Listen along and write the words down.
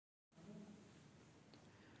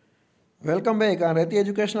Welcome back on Rati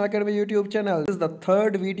Educational Academy YouTube channel. This is the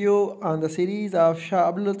third video on the series of Shah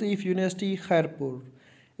Abdul Latif University, Khairpur.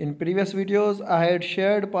 In previous videos, I had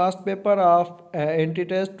shared past paper of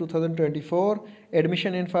Entry-Test 2024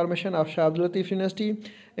 admission information of Shah Abdul Latif University.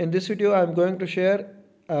 In this video, I am going to share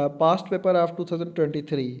past paper of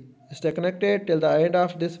 2023. Stay connected till the end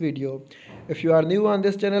of this video. If you are new on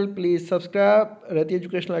this channel, please subscribe Rati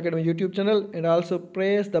Educational Academy YouTube channel and also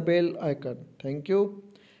press the bell icon. Thank you.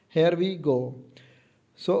 Here we go.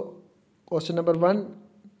 So question number 1,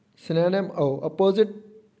 synonym opposite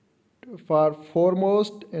for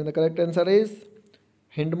foremost, and the correct answer is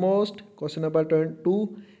hindmost. Question number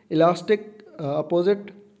 2, elastic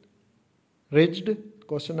opposite rigid.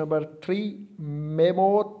 Question number 3,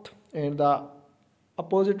 mammoth, and the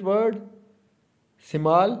opposite word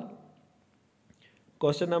simal.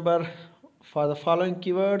 Question number, for the following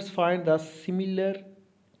keywords, find the similar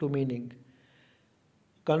to meaning.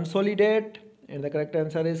 Consolidate, and the correct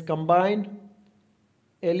answer is combine.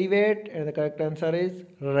 Elevate, and the correct answer is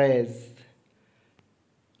raise.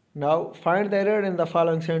 Now find the error in the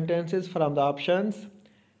following sentences from the options.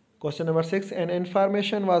 Question number 6, an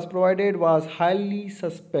information was provided was highly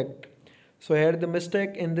suspect. So here the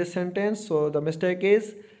mistake in this sentence. So the mistake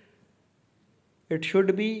is it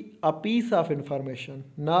should be a piece of information,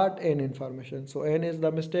 not an information. So N is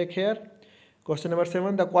the mistake here. Question number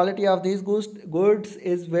 7, the quality of these goods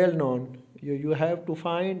is well known. You have to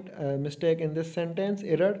find a mistake in this sentence,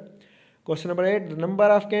 error. Question number 8, the number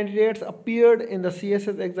of candidates appeared in the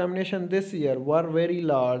CSS examination this year were very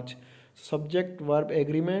large. Subject verb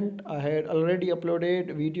agreement, I had already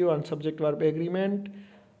uploaded video on subject verb agreement.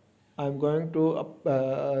 I'm going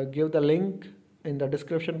to give the link in the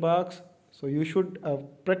description box. So you should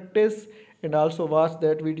practice and also watch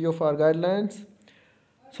that video for guidelines.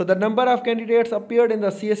 So the number of candidates appeared in the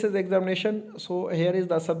CSS examination. So here is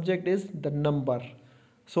the subject is the number.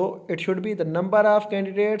 So it should be the number of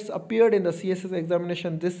candidates appeared in the CSS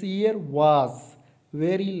examination this year was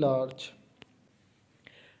very large.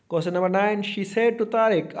 Question number 9, she said to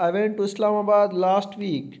Tariq, I went to Islamabad last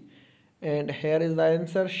week. And here is the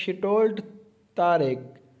answer, she told Tariq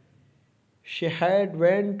she had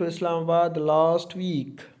went to Islamabad last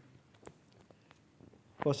week.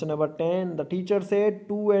 Question number 10, the teacher said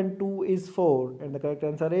 2 and 2 is 4, and the correct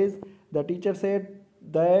answer is the teacher said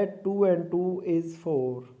that 2 and 2 is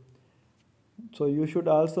 4. So you should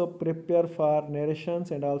also prepare for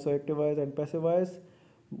narrations and also active voice and passive voice.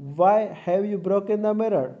 Why have you broken the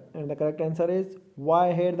mirror? And the correct answer is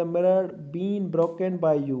why had the mirror been broken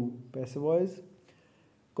by you? Passive voice.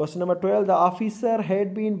 Question number 12, the officer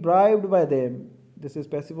had been bribed by them. This is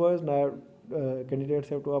passive voice. Now candidates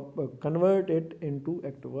have to convert it into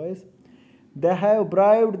active voice. They have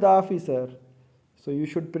bribed the officer. So you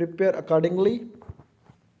should prepare accordingly.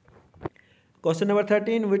 Question number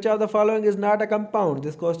 13, which of the following is not a compound?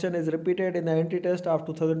 This question is repeated in the Entry-Test of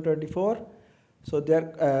 2024. So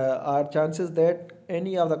there are chances that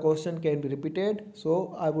any of the question can be repeated.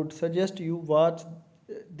 So I would suggest you watch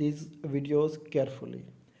these videos carefully.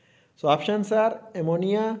 So options are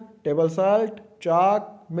ammonia, table salt,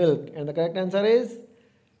 chalk, milk, and the correct answer is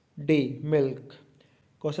D, milk.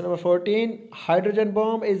 Question number 14, hydrogen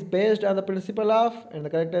bomb is based on the principle of, and the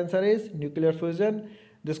correct answer is nuclear fusion.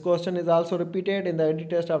 This question is also repeated in the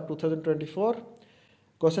Entry-Test of 2024.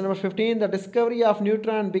 Question number 15, the discovery of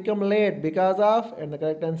neutron become late because of, and the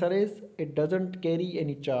correct answer is it doesn't carry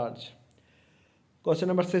any charge. Question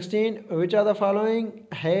number 16, which of the following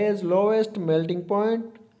has lowest melting point?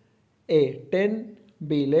 A, tin,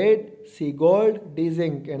 B, lead, C, gold, D,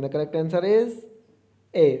 zinc, and the correct answer is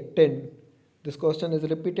A, tin. This question is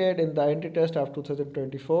repeated in the Entry-Test of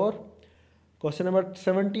 2024. Question number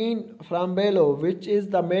 17, from below, which is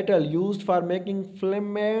the metal used for making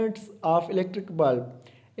filaments of electric bulb?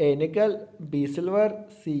 A, nickel, B, silver,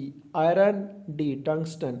 C, iron, D,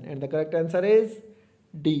 tungsten, and the correct answer is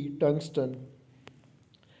D, tungsten.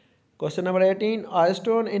 Question number 18, a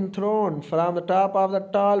stone enthroned from the top of the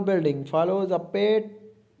tall building follows a path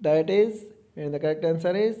that is, and the correct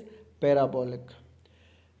answer is parabolic.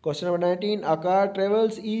 Question number 19, a car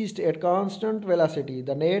travels east at constant velocity.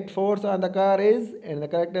 The net force on the car is, and the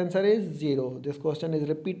correct answer is 0. This question is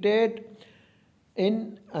repeated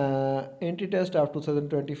in Entry-Test of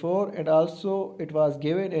 2024 and also it was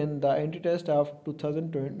given in the Entry-Test of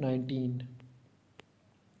 2019.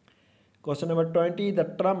 Question number 20, the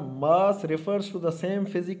term mass refers to the same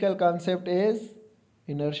physical concept as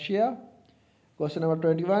inertia. Question number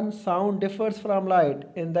 21, sound differs from light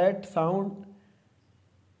in that sound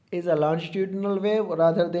is a longitudinal wave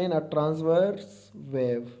rather than a transverse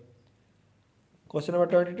wave. Question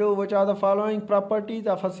number 22. Which are the following properties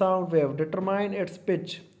of a sound wave? Determine its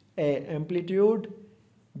pitch. A. Amplitude.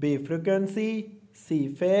 B. Frequency. C.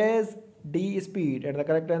 Phase. D. Speed. And the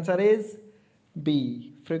correct answer is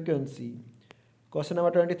B. Frequency. Question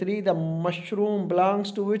number 23. The mushroom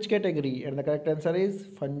belongs to which category? And the correct answer is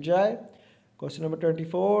fungi. Question number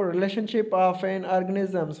 24. Relationship of an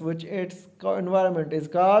organism with its environment is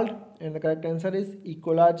called, and the correct answer is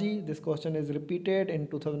ecology. This question is repeated in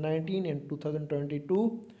 2019 and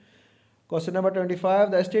 2022. Question number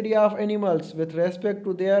 25. The study of animals with respect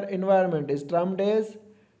to their environment is termed as,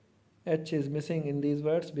 H is missing in these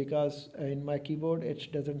words because in my keyboard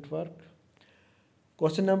H doesn't work.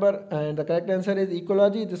 Question number, and the correct answer is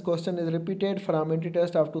ecology. This question is repeated from entry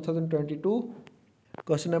test of 2022.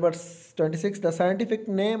 Question number 26. The scientific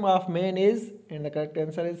name of man is, and the correct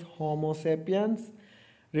answer is Homo sapiens.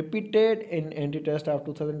 Repeated in entry test of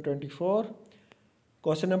 2024.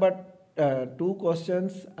 Question number 2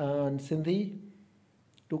 questions on Sindhi.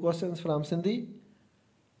 2 questions from Sindhi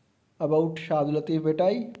about Shah Abdul Latif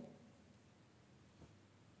Betai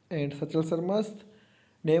and Sachal Sarmast.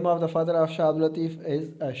 Name of the father of Shah Abdul Latif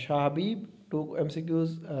is Shah Habib. 2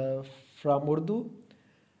 MCQs from Urdu.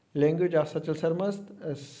 Language of Sachal Sarmast.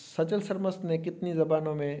 Sachal Sarmast ने कितनी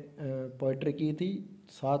ज़बानों में poetry की थी?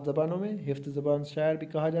 7 ज़बानों में. हिफ्त ज़बान शायर भी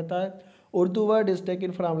कहा जाता है. Urdu word is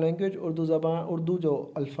taken from language. Urdu जो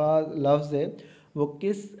अल्फाज लफ्ज़ है वो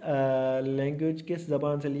किस लैंग्वेज किस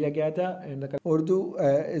ज़बान से लिया गया था? And Urdu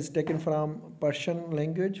is taken from Persian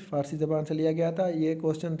language, फ़ारसी ज़बान से लिया गया था. ये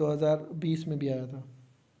क्वेश्चन 2020 में भी आया था.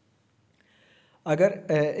 अगर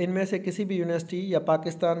इनमें से किसी भी यूनिवर्सिटी या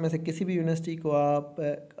पाकिस्तान में से किसी भी यूनिवर्सिटी को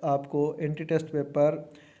आपको एंट्री टेस्ट पेपर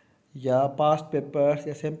या पास्ट पेपर्स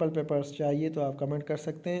या सैम्पल पेपर्स चाहिए तो आप कमेंट कर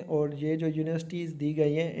सकते हैं. और ये जो यूनिवर्सिटीज़ दी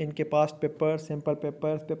गई हैं इनके past papers, sample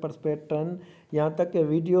papers, papers pattern, यहाँ तक के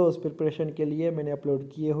वीडियोस प्रिपरेशन के लिए मैंने अपलोड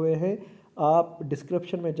किए हुए हैं. आप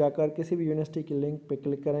डिस्क्रिप्शन में जाकर किसी भी यूनिवर्सिटी के लिंक पे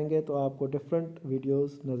क्लिक करेंगे तो आपको डिफरेंट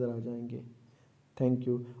वीडियोस नज़र आ जाएंगे. Thank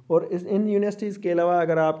you. और इन यूनिवर्सिटीज़ के अलावा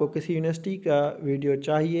अगर आपको किसी यूनिवर्सिटी का वीडियो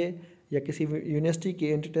चाहिए या किसी यूनिवर्सिटी की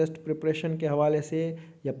एंट्री टेस्ट प्रिपरेशन के हवाले से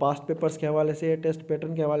या पास्ट पेपर्स के हवाले से, टेस्ट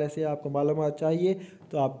पैटर्न के हवाले से आपको मालूमात चाहिए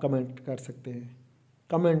तो आप कमेंट कर सकते हैं.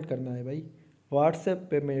 कमेंट करना है भाई, व्हाट्सएप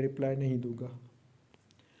पे मैं रिप्लाई नहीं दूंगा.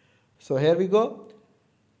 So here we go.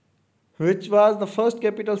 Which was the first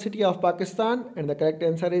capital city of Pakistan? And the correct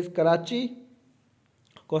answer is Karachi.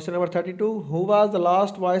 Question number 32. Who was the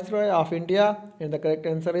last viceroy of India? And the correct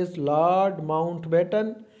answer is Lord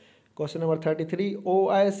Mountbatten. Question number 33.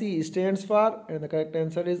 OIC stands for, and the correct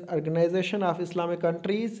answer is Organization of Islamic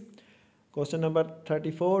Countries. Question number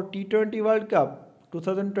 34. T20 World Cup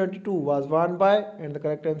 2022 was won by, and the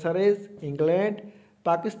correct answer is England.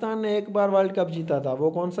 Pakistan ने एक बार world cup जीता था,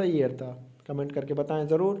 वो कौन सा year था? Comment करके बताएं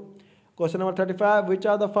ज़रूर. Question number 35. Which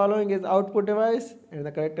of the following is output device? And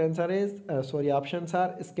the correct answer is options are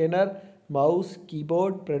scanner, mouse,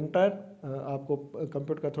 keyboard, printer. आपको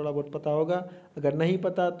कंप्यूटर का थोड़ा बहुत पता होगा. अगर नहीं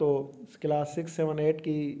पता तो क्लास 6, 7, 8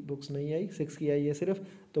 की बुक्स नहीं आई, 6 की आई है सिर्फ,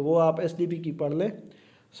 तो वो आप SDB की पढ़ लें.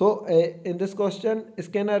 सो in this question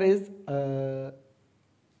scanner is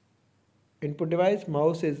input device,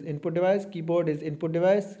 mouse is input device, keyboard is input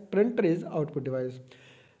device, printer is output device.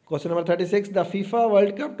 Question number 36. The FIFA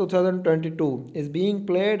World Cup 2022 is being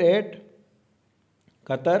played at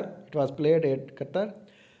Qatar. It was played at Qatar.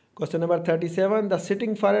 Question number 37. The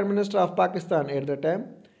sitting foreign minister of Pakistan at the time,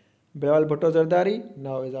 Bilal Bhutto Zardari,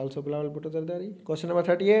 now is also Bilal Bhutto Zardari. Question number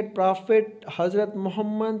 38. Prophet Hazrat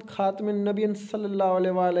Muhammad Khatmin Nabiyin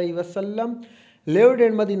Sallallahu Alaihi Wasallam lived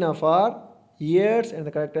in Medina for years, and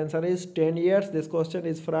the correct answer is 10 years. This question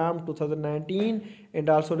is from 2019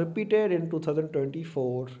 and also repeated in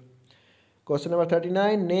 2024. Question number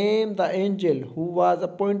 39. Name the angel who was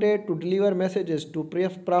appointed to deliver messages to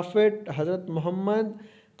Prophet Hazrat Muhammad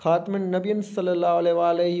Khatman Nabiyin Sallallahu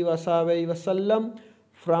Alaihi Wasallam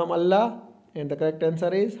from Allah, and the correct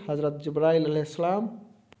answer is Hazrat Jibreel Alayhi Salam.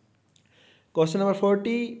 Question number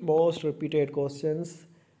 40. Most repeated questions.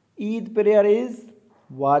 Eid prayer is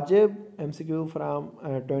Wajib, MCQ from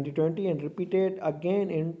 2020 and repeated again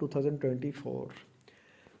in 2024.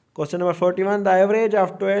 Question number 41. The average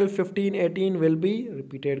of 12, 15, 18 will be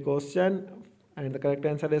repeated question, and the correct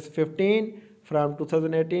answer is 15 from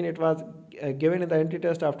 2018. It was given in the entry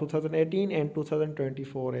test of 2018 and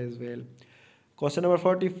 2024 as well. Question number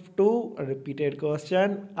 42. A repeated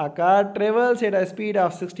question. A car travels at a speed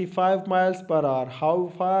of 65 miles per hour.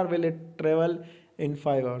 How far will it travel in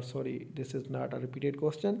 5 hours? Sorry, this is not a repeated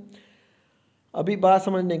question. अभी बात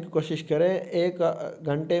समझने की कोशिश करें। एक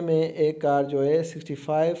घंटे में एक कार जो है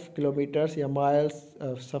 65 किलोमीटर्स या माइल्स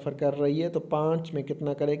सफ़र कर रही है, तो 5 में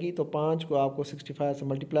कितना करेगी? तो 5 को आपको 65 से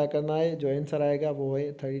मल्टीप्लाई करना है, जो आंसर आएगा वो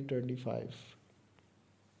है 325।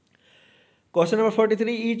 Question number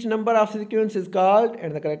 43, each number of sequence is called,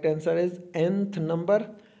 and the correct answer is nth number.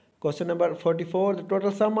 Question number 44, the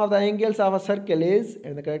total sum of the angles of a circle is,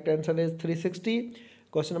 and the correct answer is 360.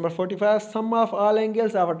 Question number 45, sum of all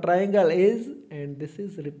angles of a triangle is, and this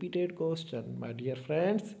is repeated question, my dear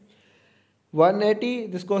friends. 180,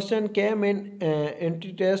 this question came in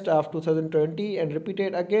entry test of 2020 and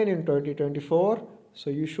repeated again in 2024. So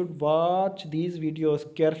you should watch these videos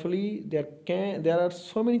carefully. There are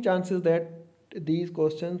so many chances that these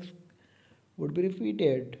questions would be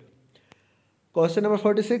repeated. Question number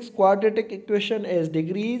 46, quadratic equation is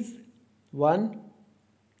degrees 1.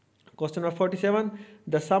 Question number 47,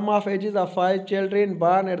 the sum of ages of 5 children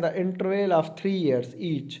born at the interval of 3 years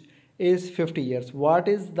each is 50 years. What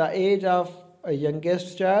is the age of a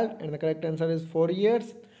youngest child? And the correct answer is 4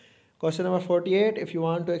 years. Question number 48, if you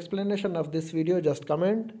want to explanation of this video, just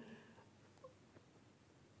comment.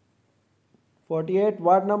 48,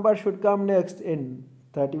 what number should come next in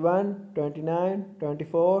 31, 29,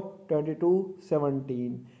 24, 22,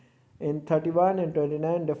 17? In 31 and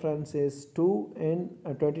 29 difference is 2, in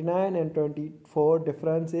 29 and 24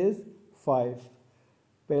 difference is 5.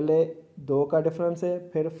 पहले 2 का difference है,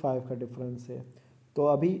 फिर 5 का difference है, तो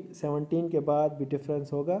अभी 17 के बाद भी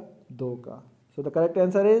डिफरेंस होगा 2 का. So the correct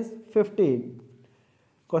answer is 15.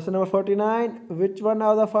 Question number 49, which one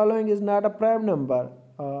of the following is not a prime number?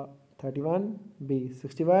 31, B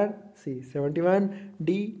 61, C 71,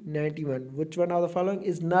 D 91. Which one of the following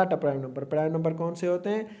is not a prime number? Prime number कौन से होते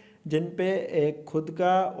हैं? जिन पे एक खुद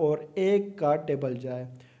का और एक का टेबल जाए.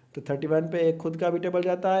 तो 31 पे एक खुद का भी टेबल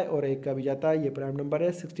जाता है और एक का भी जाता है, ये प्राइम नंबर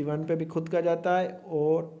है. 61 पे भी खुद का जाता है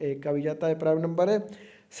और एक का भी जाता है, प्राइम नंबर है.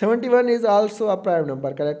 71 is also a prime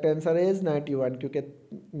number. Correct answer is 91, क्योंकि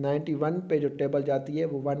 91 पे जो टेबल जाती है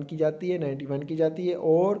वो 1 की जाती है, 91 की जाती है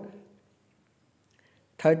और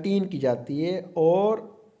 13 की जाती है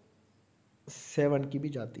और 7 की भी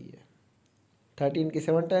जाती है. 13 की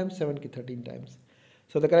 7 टाइम्स, 7 की 13 times.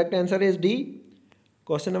 So the correct answer is D.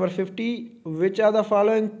 Question number 50, which are the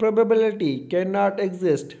following probability can not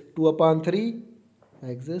exist 2/3?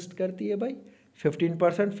 Exist करती है भाई.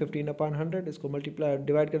 15%, 15/100, इसको मल्टीप्लाई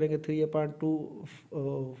डिवाइड करेंगे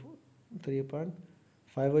 3/2,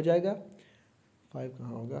 3/5 हो जाएगा. 5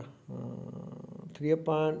 कहाँ होगा?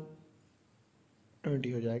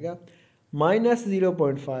 3/20 हो जाएगा. माइनस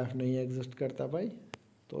 0.5 नहीं एग्जिस्ट करता भाई.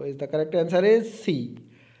 तो is the correct answer is C.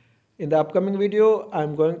 In the upcoming video, I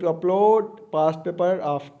am going to upload past paper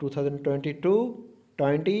of 2022,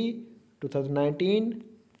 20, 2019.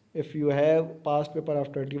 If you have past paper of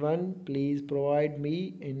 21, please provide me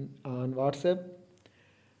on WhatsApp.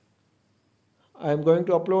 I am going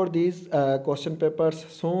to upload these question papers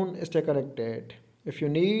soon. Stay connected. If you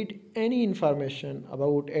need any information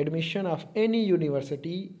about admission of any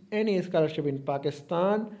university, any scholarship in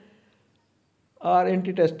Pakistan, or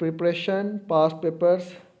anti-test preparation, past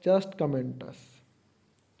papers, just comment us.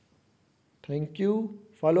 Thank you.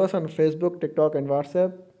 Follow us on Facebook, TikTok and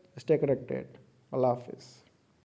WhatsApp. Stay connected. Allah Hafiz.